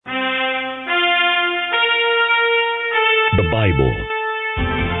The Bible,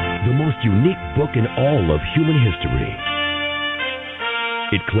 the most unique book in all of human history.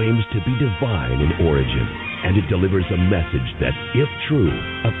 It claims to be divine in origin, and it delivers a message that, if true,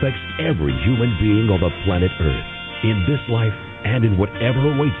 affects every human being on the planet Earth, in this life and in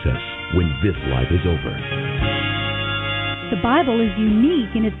whatever awaits us when this life is over. The Bible is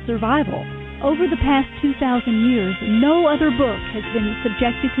unique in its survival. Over the past 2,000 years, no other book has been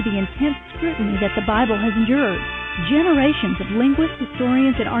subjected to the intense scrutiny that the Bible has endured. Generations of linguists,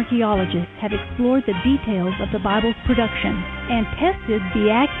 historians, and archaeologists have explored the details of the Bible's production and tested the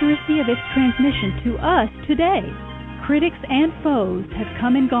accuracy of its transmission to us today. Critics and foes have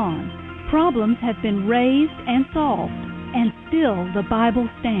come and gone. Problems have been raised and solved, and still the Bible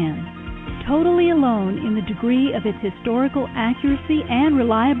stands, totally alone in the degree of its historical accuracy and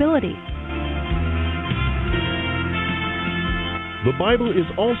reliability. The Bible is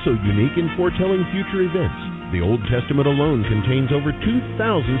also unique in foretelling future events. The Old Testament alone contains over 2,000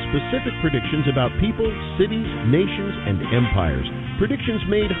 specific predictions about people, cities, nations, and empires. Predictions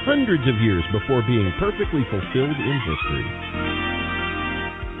made hundreds of years before being perfectly fulfilled in history.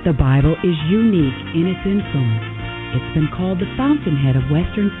 The Bible is unique in its influence. It's been called the fountainhead of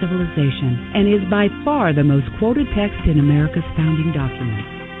Western civilization and is by far the most quoted text in America's founding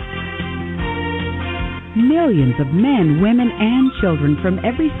documents. Millions of men, women, and children from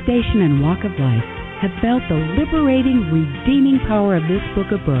every station and walk of life have felt the liberating, redeeming power of this book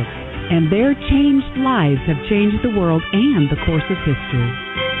of books, and their changed lives have changed the world and the course of history.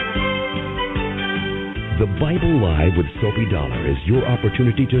 The Bible Live with Soapy Dollar is your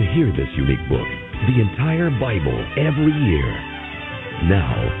opportunity to hear this unique book, the entire Bible, every year.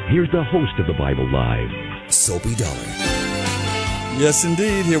 Now, here's the host of the Bible Live, Soapy Dollar. Yes,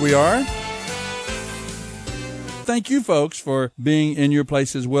 indeed. Here we are. Thank you, folks, for being in your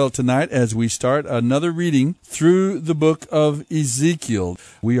place as well tonight as we start another reading through the book of Ezekiel.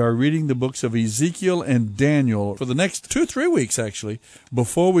 We are reading the books of Ezekiel and Daniel for the next 2-3 weeks, actually,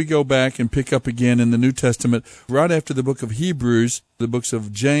 before we go back and pick up again in the New Testament right after the book of Hebrews, the books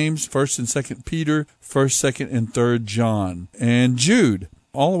of James, 1st and 2nd Peter, 1st, 2nd, and 3rd John, and Jude,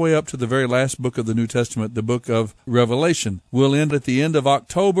 all the way up to the very last book of the New Testament, the book of Revelation. We'll end at the end of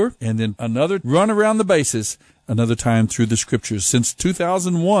October, and then another run around the bases another time through the Scriptures. Since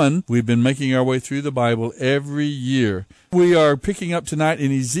 2001, we've been making our way through the Bible every year. We are picking up tonight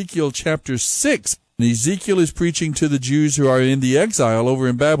in Ezekiel chapter 6. Ezekiel is preaching to the Jews who are in the exile over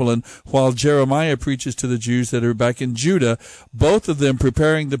in Babylon, while Jeremiah preaches to the Jews that are back in Judah, both of them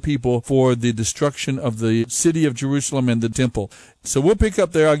preparing the people for the destruction of the city of Jerusalem and the temple. So we'll pick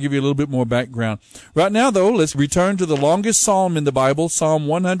up there. I'll give you a little bit more background. Right now, though, let's return to the longest psalm in the Bible, Psalm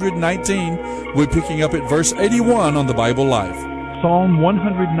 119. We're picking up at verse 81 on the Bible Live. Psalm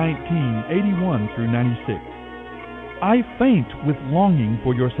 119, 81 through 96. I faint with longing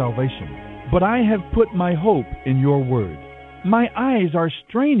for your salvation, but I have put my hope in your word. My eyes are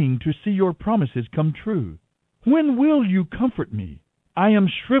straining to see your promises come true. When will you comfort me? I am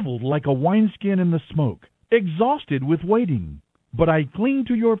shriveled like a wineskin in the smoke, exhausted with waiting. But I cling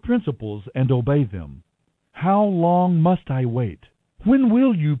to your principles and obey them. How long must I wait? When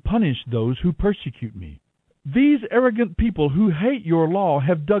will you punish those who persecute me? These arrogant people who hate your law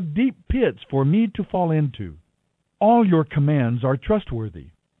have dug deep pits for me to fall into. All your commands are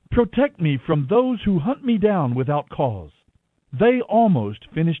trustworthy. Protect me from those who hunt me down without cause. They almost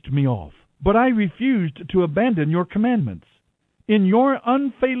finished me off, but I refused to abandon your commandments. In your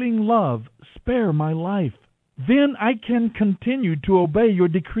unfailing love, spare my life. Then I can continue to obey your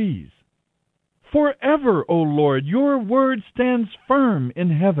decrees. Forever, O Lord, your word stands firm in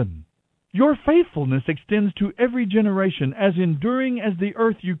heaven. Your faithfulness extends to every generation, as enduring as the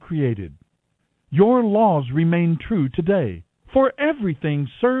earth you created. Your laws remain true today, for everything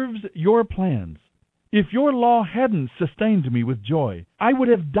serves your plans. If your law hadn't sustained me with joy, I would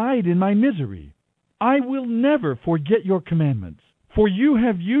have died in my misery. I will never forget your commandments, for you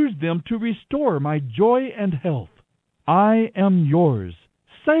have used them to restore my joy and health. I am yours.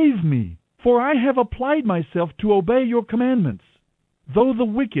 Save me, for I have applied myself to obey your commandments. Though the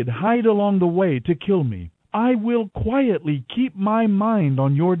wicked hide along the way to kill me, I will quietly keep my mind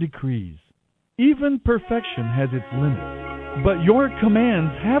on your decrees. Even perfection has its limits, but your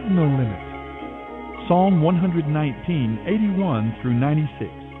commands have no limits. Psalm 119, 81 through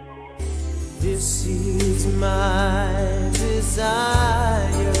 96. This is my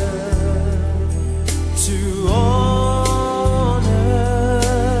desire to honor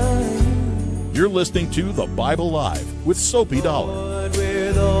you. You're listening to The Bible Live with Soapy Dollar. Lord,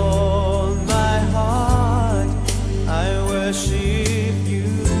 with all my heart, I worship you.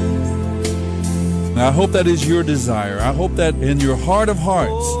 Now, I hope that is your desire. I hope that in your heart of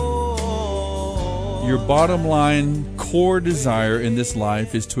hearts, your bottom line core desire in this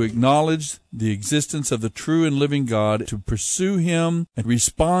life is to acknowledge the existence of the true and living God, to pursue Him and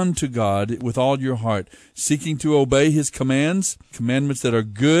respond to God with all your heart, seeking to obey His commandments that are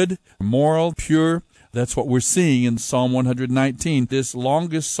good, moral, pure. That's what we're seeing in Psalm 119, this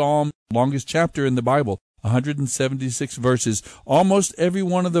longest psalm, longest chapter in the Bible. 176 verses. Almost every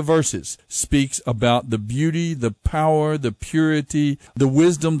one of the verses speaks about the beauty, the power, the purity, the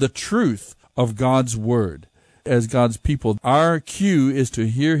wisdom, the truth of God's Word. As God's people, our cue is to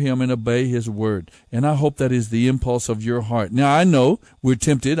hear Him and obey His Word. And I hope that is the impulse of your heart. Now, I know we're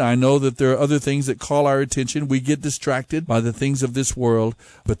tempted. I know that there are other things that call our attention. We get distracted by the things of this world.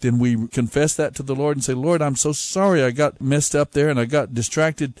 But then we confess that to the Lord and say, Lord, I'm so sorry I got messed up there and I got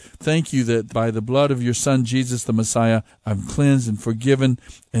distracted. Thank you that by the blood of your Son, Jesus the Messiah, I'm cleansed and forgiven.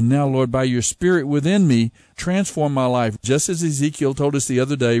 And now, Lord, by your Spirit within me, transform my life. Just as Ezekiel told us the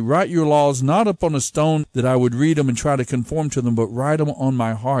other day, write your laws not upon a stone that I would read them and try to conform to them, but write them on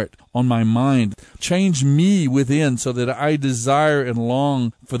my heart, on my mind. Change me within so that I desire and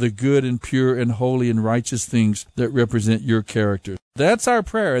long for the good and pure and holy and righteous things that represent your character. That's our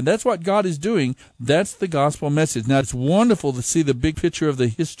prayer, and that's what God is doing. That's the gospel message. Now, it's wonderful to see the big picture of the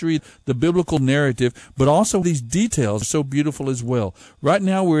history, the biblical narrative, but also these details are so beautiful as well. Right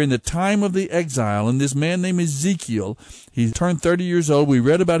now, we're in the time of the exile, and this man named Ezekiel, he turned 30 years old. We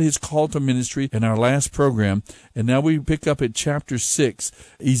read about his call to ministry in our last program, and now we pick up at chapter 6.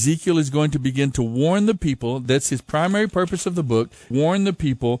 Ezekiel is going to begin to warn the people. That's his primary purpose of the book. Warn the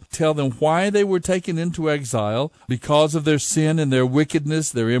people, tell them why they were taken into exile because of their sin and their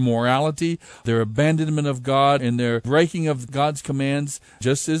wickedness, their immorality, their abandonment of God, and their breaking of God's commands,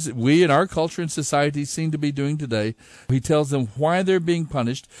 just as we in our culture and society seem to be doing today. He tells them why they're being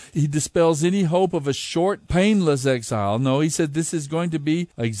punished. He dispels any hope of a short, painless exile. No, he said this is going to be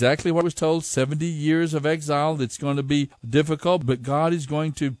exactly what was told, 70 years of exile. It's going to be difficult, but God is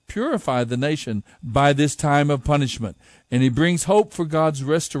going to purify the nation by this time of punishment. And he brings hope for God's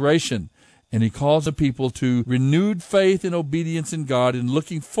restoration. And he calls the people to renewed faith and obedience in God and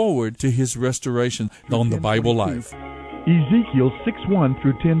looking forward to his restoration on the Bible Live. Ezekiel 6:1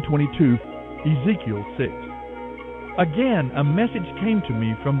 through 10:22, Ezekiel 6. Again, a message came to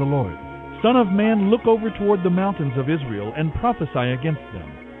me from the Lord. Son of man, look over toward the mountains of Israel and prophesy against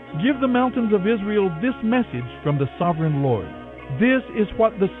them. Give the mountains of Israel this message from the sovereign Lord. This is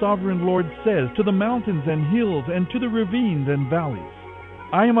what the sovereign Lord says to the mountains and hills and to the ravines and valleys.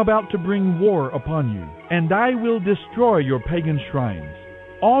 I am about to bring war upon you, and I will destroy your pagan shrines.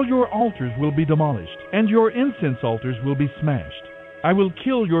 All your altars will be demolished, and your incense altars will be smashed. I will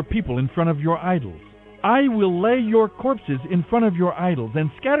kill your people in front of your idols. I will lay your corpses in front of your idols and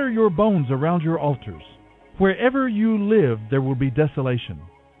scatter your bones around your altars. Wherever you live, there will be desolation.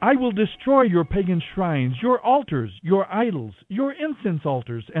 I will destroy your pagan shrines, your altars, your idols, your incense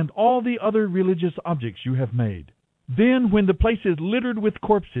altars, and all the other religious objects you have made. Then, when the place is littered with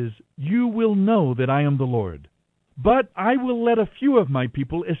corpses, you will know that I am the Lord. But I will let a few of my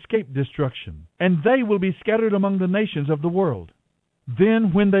people escape destruction, and they will be scattered among the nations of the world.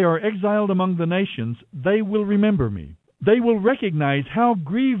 Then, when they are exiled among the nations, they will remember me. They will recognize how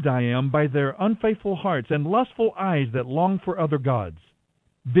grieved I am by their unfaithful hearts and lustful eyes that long for other gods.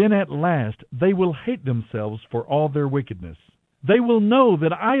 Then at last they will hate themselves for all their wickedness. They will know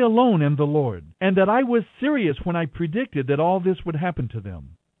that I alone am the Lord, and that I was serious when I predicted that all this would happen to them.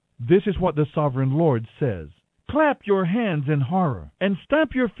 This is what the sovereign Lord says. Clap your hands in horror, and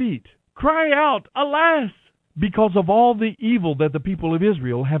stamp your feet. Cry out, alas, because of all the evil that the people of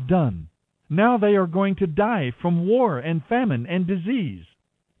Israel have done. Now they are going to die from war and famine and disease.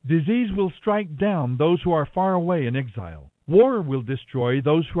 Disease will strike down those who are far away in exile. War will destroy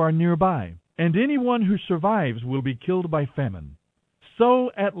those who are nearby, and anyone who survives will be killed by famine.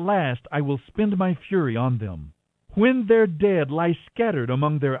 So at last I will spend my fury on them, when their dead lie scattered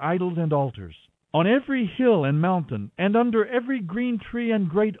among their idols and altars, on every hill and mountain, and under every green tree and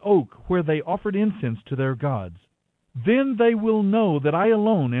great oak where they offered incense to their gods. Then they will know that I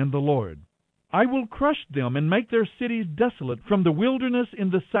alone am the Lord. I will crush them and make their cities desolate, from the wilderness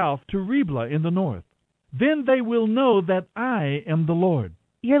in the south to Riblah in the north. Then they will know that I am the Lord.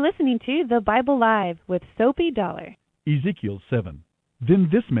 You're listening to The Bible Live with Soapy Dollar. Ezekiel 7. Then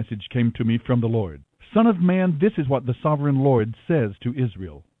this message came to me from the Lord. Son of man, this is what the sovereign Lord says to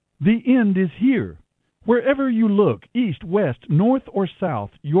Israel. The end is here. Wherever you look, east, west, north, or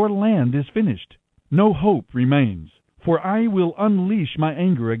south, your land is finished. No hope remains, for I will unleash my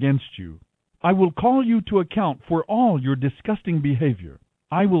anger against you. I will call you to account for all your disgusting behavior.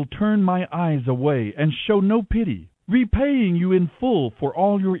 I will turn my eyes away and show no pity, repaying you in full for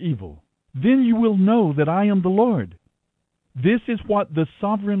all your evil. Then you will know that I am the Lord. This is what the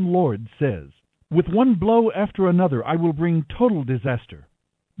sovereign Lord says. With one blow after another I will bring total disaster.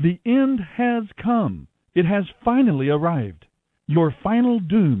 The end has come. It has finally arrived. Your final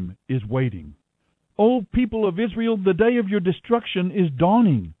doom is waiting. O people of Israel, the day of your destruction is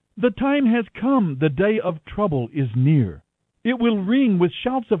dawning. The time has come. The day of trouble is near. It will ring with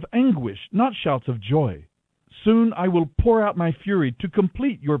shouts of anguish, not shouts of joy. Soon I will pour out my fury to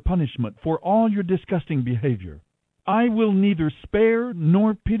complete your punishment for all your disgusting behavior. I will neither spare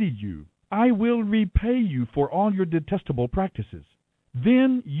nor pity you. I will repay you for all your detestable practices.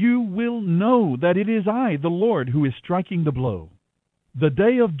 Then you will know that it is I, the Lord, who is striking the blow. The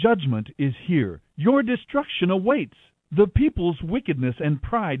day of judgment is here. Your destruction awaits. The people's wickedness and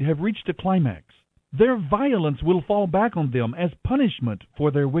pride have reached a climax. Their violence will fall back on them as punishment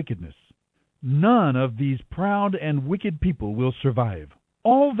for their wickedness. None of these proud and wicked people will survive.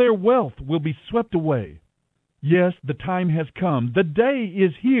 All their wealth will be swept away. Yes, the time has come. The day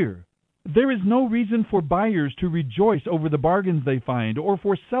is here. There is no reason for buyers to rejoice over the bargains they find, or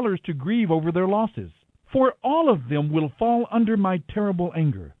for sellers to grieve over their losses. For all of them will fall under my terrible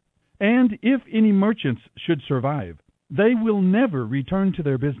anger. And if any merchants should survive, they will never return to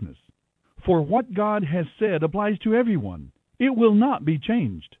their business. For what God has said applies to everyone. It will not be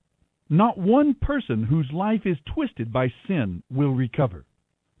changed. Not one person whose life is twisted by sin will recover.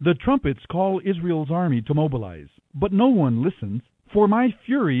 The trumpets call Israel's army to mobilize, but no one listens, for my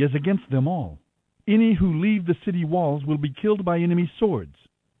fury is against them all. Any who leave the city walls will be killed by enemy swords.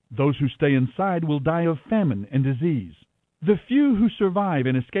 Those who stay inside will die of famine and disease. The few who survive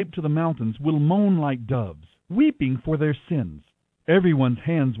and escape to the mountains will moan like doves, weeping for their sins. Everyone's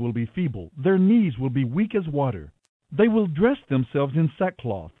hands will be feeble, their knees will be weak as water. They will dress themselves in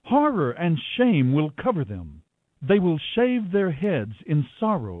sackcloth. Horror and shame will cover them. They will shave their heads in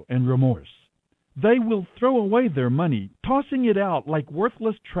sorrow and remorse. They will throw away their money, tossing it out like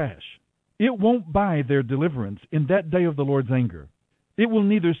worthless trash. It won't buy their deliverance in that day of the Lord's anger. It will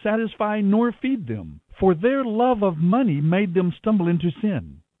neither satisfy nor feed them, for their love of money made them stumble into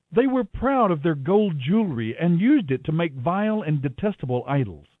sin. They were proud of their gold jewelry and used it to make vile and detestable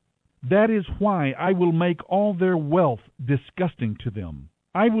idols. That is why I will make all their wealth disgusting to them.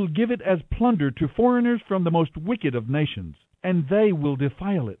 I will give it as plunder to foreigners from the most wicked of nations, and they will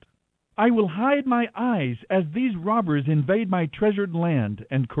defile it. I will hide my eyes as these robbers invade my treasured land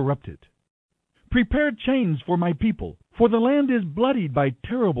and corrupt it. Prepare chains for my people, for the land is bloodied by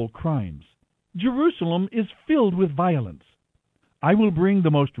terrible crimes. Jerusalem is filled with violence. I will bring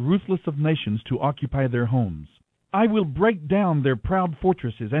the most ruthless of nations to occupy their homes. I will break down their proud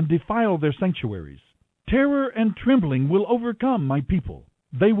fortresses and defile their sanctuaries. Terror and trembling will overcome my people.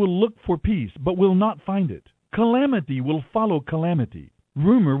 They will look for peace, but will not find it. Calamity will follow calamity.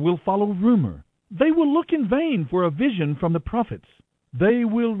 Rumor will follow rumor. They will look in vain for a vision from the prophets. They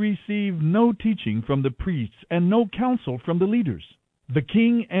will receive no teaching from the priests and no counsel from the leaders. The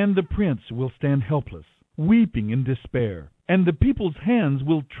king and the prince will stand helpless, weeping in despair, and the people's hands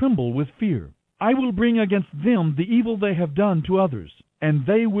will tremble with fear. I will bring against them the evil they have done to others, and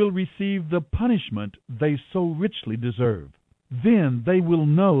they will receive the punishment they so richly deserve. Then they will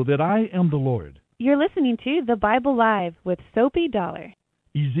know that I am the Lord. You're listening to The Bible Live with Soapy Dollar.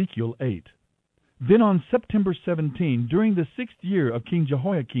 Ezekiel 8. Then on September 17, during the 6th year of King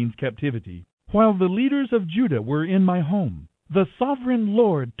Jehoiakim's captivity, while the leaders of Judah were in my home, the sovereign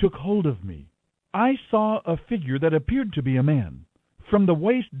Lord took hold of me. I saw a figure that appeared to be a man. From the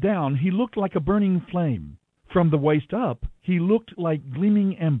waist down he looked like a burning flame. From the waist up he looked like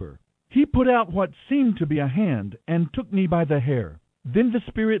gleaming amber. He put out what seemed to be a hand and took me by the hair. Then the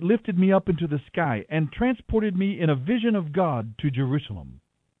Spirit lifted me up into the sky and transported me in a vision of God to Jerusalem.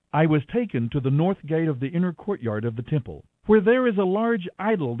 I was taken to the north gate of the inner courtyard of the temple, where there is a large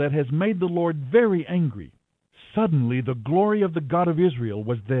idol that has made the Lord very angry. Suddenly the glory of the God of Israel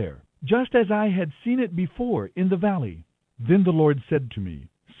was there, just as I had seen it before in the valley. Then the Lord said to me,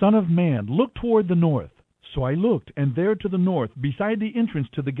 Son of man, look toward the north. So I looked, and there to the north, beside the entrance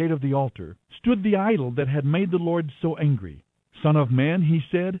to the gate of the altar, stood the idol that had made the Lord so angry. Son of man, he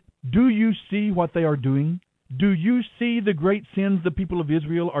said, do you see what they are doing? Do you see the great sins the people of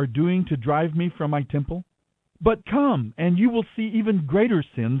Israel are doing to drive me from my temple? But come, and you will see even greater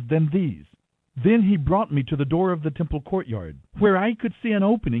sins than these. Then he brought me to the door of the temple courtyard, where I could see an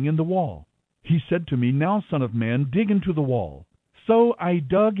opening in the wall. He said to me, Now, son of man, dig into the wall. So I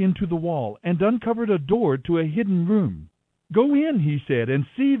dug into the wall and uncovered a door to a hidden room. Go in, he said, and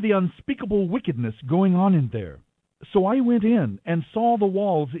see the unspeakable wickedness going on in there. So I went in and saw the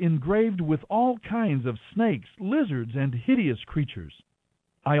walls engraved with all kinds of snakes, lizards, and hideous creatures.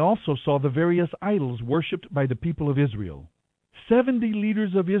 I also saw the various idols worshipped by the people of Israel. 70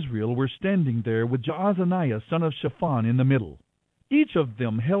 leaders of Israel were standing there with Jaazaniah son of Shaphan in the middle. Each of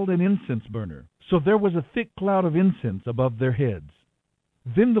them held an incense burner, so there was a thick cloud of incense above their heads.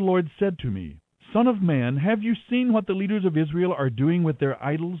 Then the Lord said to me, Son of man, have you seen what the leaders of Israel are doing with their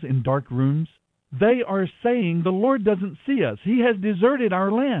idols in dark rooms? They are saying, the Lord doesn't see us. He has deserted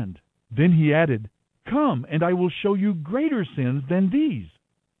our land. Then he added, Come, and I will show you greater sins than these.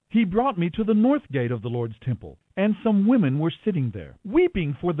 He brought me to the north gate of the Lord's temple, and some women were sitting there,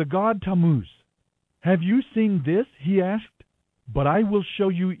 weeping for the god Tammuz. Have you seen this? He asked. But I will show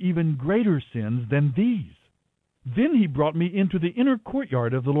you even greater sins than these. Then he brought me into the inner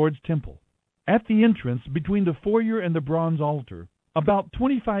courtyard of the Lord's temple. At the entrance between the foyer and the bronze altar, about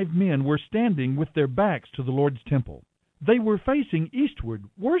 25 men were standing with their backs to the Lord's temple. They were facing eastward,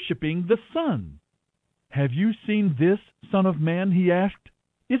 worshiping the sun. Have you seen this, Son of man? He asked.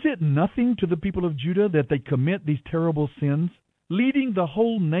 Is it nothing to the people of Judah that they commit these terrible sins, leading the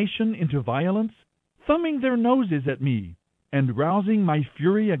whole nation into violence, thumbing their noses at me, and rousing my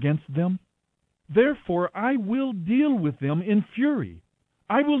fury against them? Therefore I will deal with them in fury.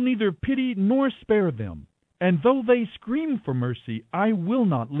 I will neither pity nor spare them, and though they scream for mercy, I will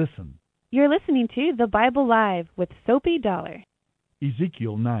not listen. You're listening to The Bible Live with Soapy Dollar.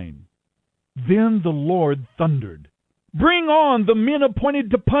 Ezekiel 9. Then the Lord thundered, Bring on the men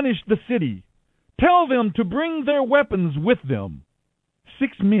appointed to punish the city. Tell them to bring their weapons with them.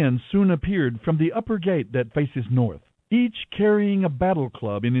 6 men soon appeared from the upper gate that faces north, each carrying a battle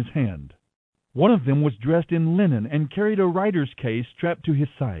club in his hand. One of them was dressed in linen and carried a rider's case strapped to his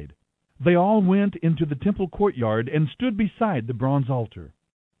side. They all went into the temple courtyard and stood beside the bronze altar.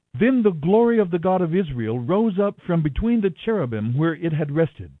 Then the glory of the God of Israel rose up from between the cherubim where it had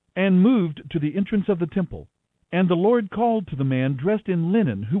rested, and moved to the entrance of the temple. And the Lord called to the man dressed in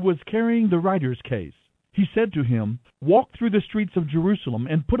linen who was carrying the rider's case. He said to him, Walk through the streets of Jerusalem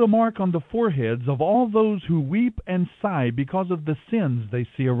and put a mark on the foreheads of all those who weep and sigh because of the sins they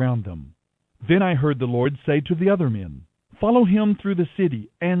see around them. Then I heard the Lord say to the other men, Follow him through the city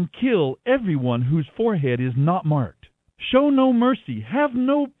and kill everyone whose forehead is not marked. Show no mercy, have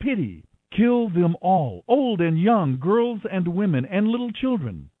no pity. Kill them all, old and young, girls and women and little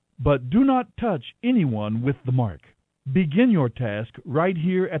children. But do not touch anyone with the mark. Begin your task right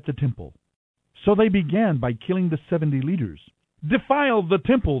here at the temple. So they began by killing the 70 leaders. Defile the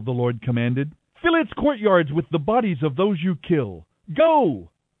temple, the Lord commanded. Fill its courtyards with the bodies of those you kill. Go!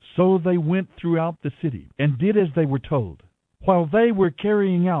 So they went throughout the city and did as they were told. While they were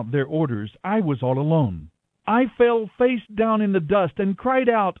carrying out their orders, I was all alone. I fell face down in the dust and cried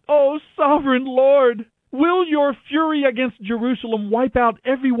out, O sovereign Lord! Will your fury against Jerusalem wipe out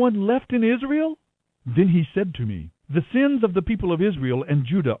everyone left in Israel? Then he said to me, The sins of the people of Israel and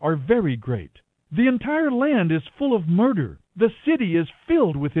Judah are very great. The entire land is full of murder. The city is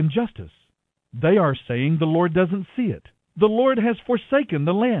filled with injustice. They are saying the Lord doesn't see it. The Lord has forsaken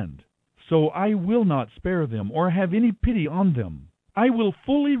the land. So I will not spare them or have any pity on them. I will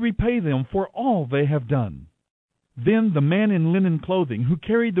fully repay them for all they have done. Then the man in linen clothing who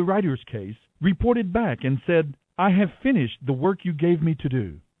carried the rider's case reported back and said, I have finished the work you gave me to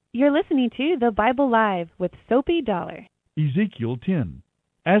do. You're listening to The Bible Live with Soapy Dollar. Ezekiel 10.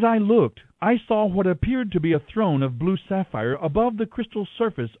 As I looked, I saw what appeared to be a throne of blue sapphire above the crystal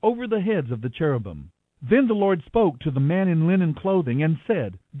surface over the heads of the cherubim. Then the Lord spoke to the man in linen clothing and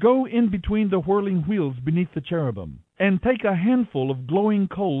said, Go in between the whirling wheels beneath the cherubim, and take a handful of glowing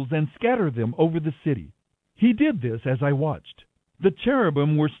coals and scatter them over the city. He did this as I watched. The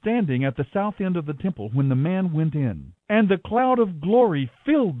cherubim were standing at the south end of the temple when the man went in, and the cloud of glory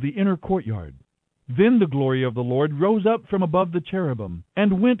filled the inner courtyard. Then the glory of the Lord rose up from above the cherubim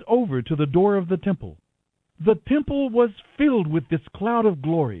and went over to the door of the temple. The temple was filled with this cloud of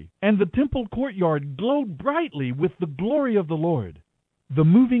glory, and the temple courtyard glowed brightly with the glory of the Lord. The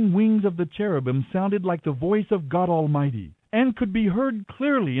moving wings of the cherubim sounded like the voice of God Almighty, and could be heard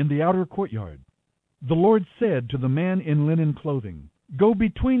clearly in the outer courtyard. The Lord said to the man in linen clothing, Go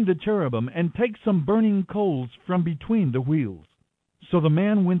between the cherubim and take some burning coals from between the wheels. So the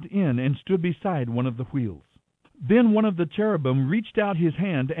man went in and stood beside one of the wheels. Then one of the cherubim reached out his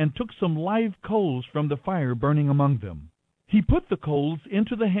hand and took some live coals from the fire burning among them. He put the coals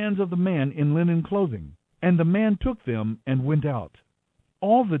into the hands of the man in linen clothing, and the man took them and went out.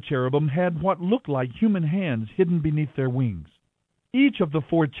 All the cherubim had what looked like human hands hidden beneath their wings. Each of the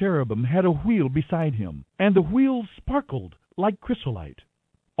 4 cherubim had a wheel beside him, and the wheels sparkled like chrysolite.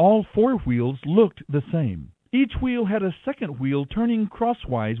 All 4 wheels looked the same. Each wheel had a second wheel turning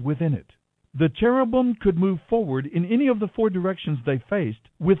crosswise within it. The cherubim could move forward in any of the four directions they faced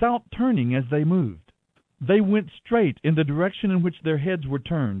without turning as they moved. They went straight in the direction in which their heads were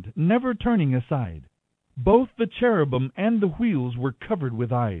turned, never turning aside. Both the cherubim and the wheels were covered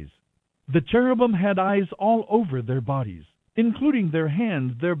with eyes. The cherubim had eyes all over their bodies, including their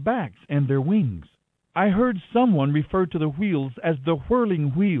hands, their backs, and their wings. I heard someone refer to the wheels as the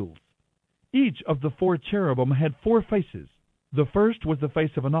whirling wheels. Each of the four cherubim had four faces. The first was the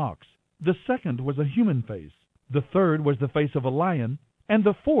face of an ox. The second was a human face. The third was the face of a lion. And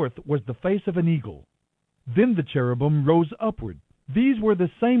the fourth was the face of an eagle. Then the cherubim rose upward. These were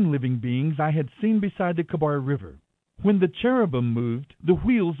the same living beings I had seen beside the Kabar River. When the cherubim moved, the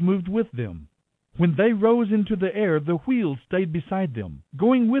wheels moved with them. When they rose into the air, the wheels stayed beside them,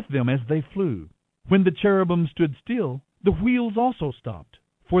 going with them as they flew. When the cherubim stood still, the wheels also stopped,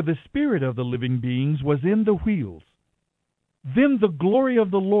 for the spirit of the living beings was in the wheels. Then the glory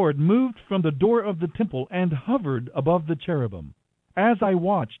of the Lord moved from the door of the temple and hovered above the cherubim. As I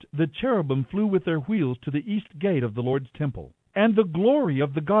watched, the cherubim flew with their wheels to the east gate of the Lord's temple, and the glory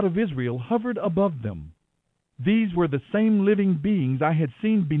of the God of Israel hovered above them. These were the same living beings I had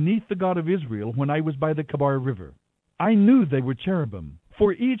seen beneath the God of Israel when I was by the Kabar River. I knew they were cherubim,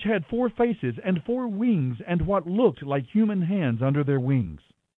 for each had four faces and four wings and what looked like human hands under their wings.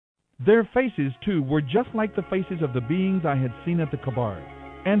 Their faces, too, were just like the faces of the beings I had seen at the Kabar,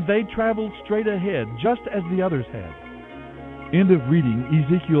 and they traveled straight ahead just as the others had. End of reading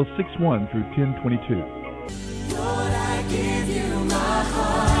Ezekiel 6:1 through 10:22. Lord, I give you my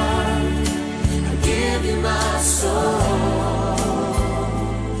heart, I give you my soul.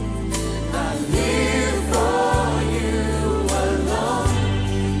 I live for you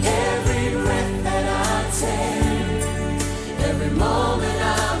alone. Every breath that I take, every moment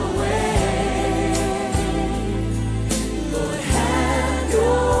I'm away. Lord, have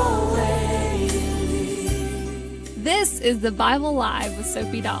your way in me. This is the Bible Live with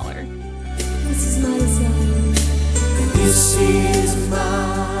Sophie Dollar. This is my desire. This is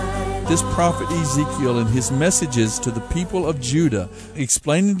my This prophet Ezekiel and his messages to the people of Judah,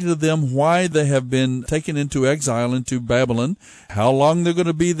 explaining to them why they have been taken into exile into Babylon, how long they're going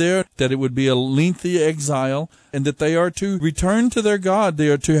to be there, that it would be a lengthy exile, and that they are to return to their God. They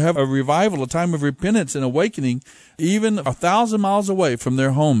are to have a revival, a time of repentance and awakening, even 1,000 miles away from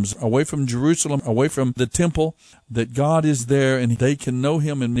their homes, away from Jerusalem, away from the temple, that God is there and they can know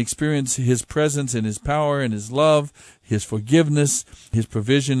Him and experience His presence and His power and His love, His forgiveness, His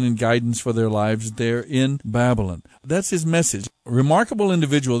provision and guidance for their lives there in Babylon. That's his message. Remarkable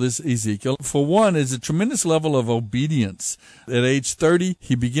individual, this Ezekiel. For one, is a tremendous level of obedience. At age 30,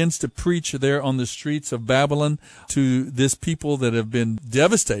 he begins to preach there on the streets of Babylon to this people that have been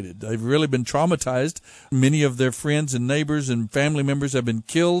devastated. They've really been traumatized. Many of their friends and neighbors and family members have been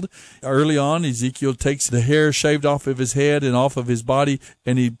killed. Early on, Ezekiel takes the hair shaved off of his head and off of his body,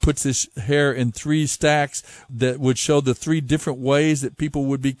 and he puts this hair in 3 stacks that would show the 3 different ways that people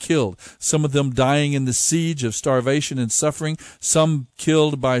would be killed. Some of them dying in the siege of starvation and suffering, some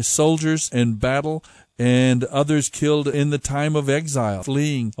killed by soldiers in battle, and others killed in the time of exile,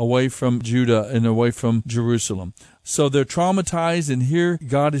 fleeing away from Judah and away from Jerusalem. So they're traumatized, and here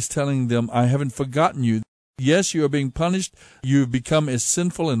God is telling them, I haven't forgotten you. Yes, you are being punished. You've become as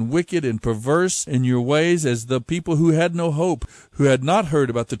sinful and wicked and perverse in your ways as the people who had no hope, who had not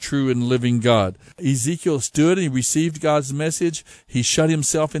heard about the true and living God. Ezekiel stood and he received God's message. He shut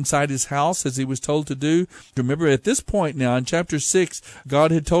himself inside his house as he was told to do. Remember, at this point now in chapter 6,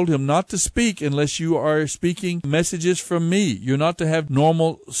 God had told him not to speak unless you are speaking messages from me. You're not to have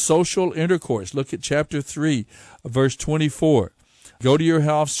normal social intercourse. Look at chapter 3, verse 24. Go to your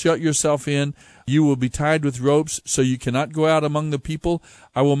house, shut yourself in. You will be tied with ropes, so you cannot go out among the people.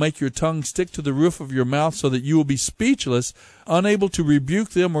 I will make your tongue stick to the roof of your mouth, so that you will be speechless, unable to rebuke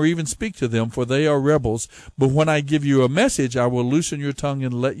them or even speak to them, for they are rebels. But when I give you a message, I will loosen your tongue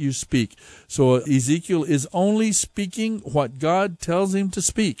and let you speak. So Ezekiel is only speaking what God tells him to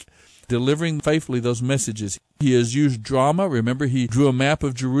speak, delivering faithfully those messages. He has used drama. Remember, he drew a map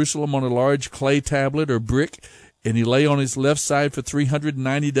of Jerusalem on a large clay tablet or brick, and he lay on his left side for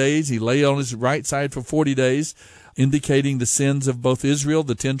 390 days. He lay on his right side for 40 days, indicating the sins of both Israel,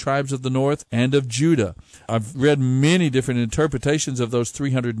 the 10 tribes of the north, and of Judah. I've read many different interpretations of those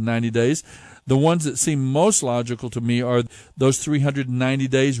 390 days. The ones that seem most logical to me are those 390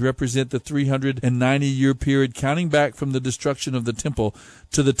 days represent the 390-year period counting back from the destruction of the temple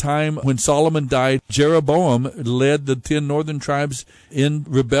to the time when Solomon died. Jeroboam led the 10 northern tribes in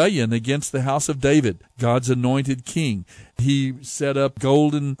rebellion against the house of David, God's anointed king. He set up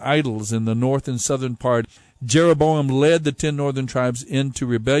golden idols in the north and southern part. Jeroboam led the 10 northern tribes into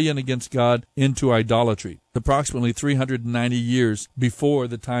rebellion against God, into idolatry, approximately 390 years before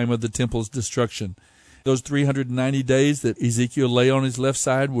the time of the temple's destruction. Those 390 days that Ezekiel lay on his left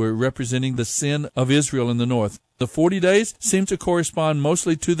side were representing the sin of Israel in the north. The 40 days seem to correspond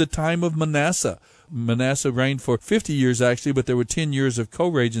mostly to the time of Manasseh. Manasseh reigned for 50 years, actually, but there were 10 years of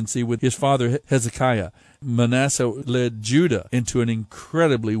co-regency with his father Hezekiah. Manasseh led Judah into an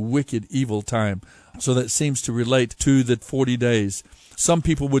incredibly wicked, evil time. So that seems to relate to the 40 days. Some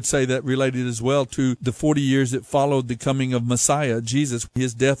people would say that related as well to the 40 years that followed the coming of Messiah, Jesus,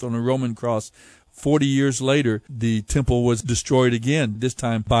 his death on a Roman cross. 40 years later, the temple was destroyed again, this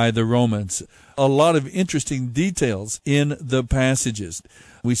time by the Romans. A lot of interesting details in the passages.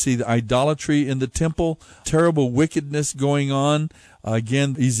 We see the idolatry in the temple, terrible wickedness going on.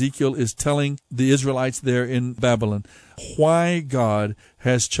 Again, Ezekiel is telling the Israelites there in Babylon why God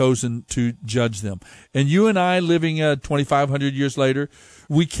has chosen to judge them. And you and I, living 2,500 years later,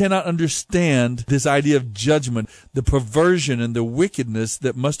 we cannot understand this idea of judgment, the perversion and the wickedness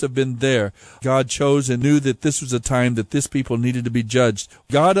that must have been there. God chose and knew that this was a time that this people needed to be judged.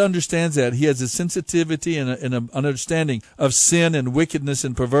 God understands that. He has a sensitivity and an understanding of sin and wickedness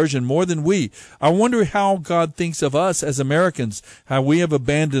and perversion more than we. I wonder how God thinks of us as Americans, how we have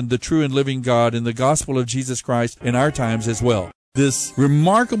abandoned the true and living God and the gospel of Jesus Christ in our times as well. This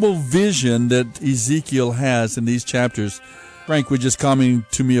remarkable vision that Ezekiel has in these chapters. Frank was just commenting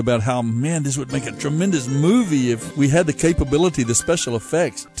to me about how, man, this would make a tremendous movie if we had the capability, the special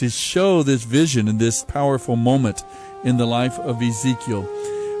effects, to show this vision and this powerful moment in the life of Ezekiel.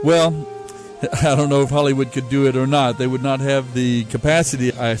 Well, I don't know if Hollywood could do it or not. They would not have the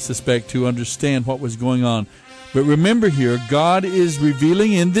capacity, I suspect, to understand what was going on. But remember here, God is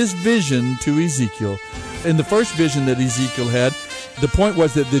revealing in this vision to Ezekiel. In the first vision that Ezekiel had, the point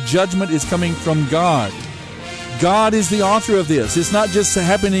was that the judgment is coming from God. God is the author of this. It's not just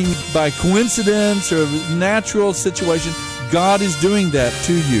happening by coincidence or natural situation. God is doing that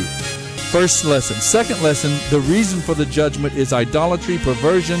to you. First lesson. Second lesson, the reason for the judgment is idolatry,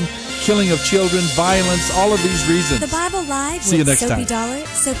 perversion, killing of children, violence, all of these reasons. The Bible Live See you with next Soapy time. Dollar.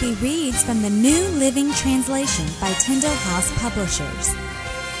 Soapy reads from the New Living Translation by Tyndale House Publishers.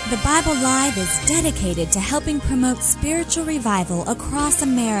 The Bible Live is dedicated to helping promote spiritual revival across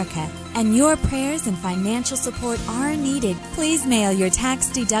America, and your prayers and financial support are needed. Please mail your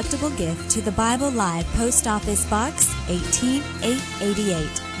tax-deductible gift to the Bible Live Post Office Box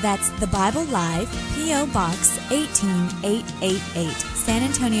 18888. That's the Bible Live, P.O. Box 18888, San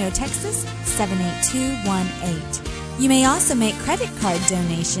Antonio, Texas 78218. You may also make credit card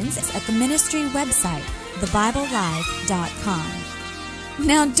donations at the ministry website, thebiblelive.com.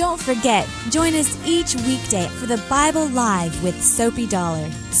 Now don't forget, join us each weekday for the Bible Live with Soapy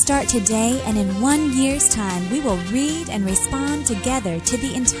Dollar. Start today, and in 1 year's time we will read and respond together to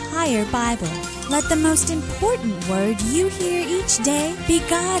the entire Bible. Let the most important word you hear each day be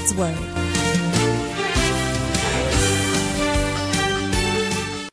God's Word.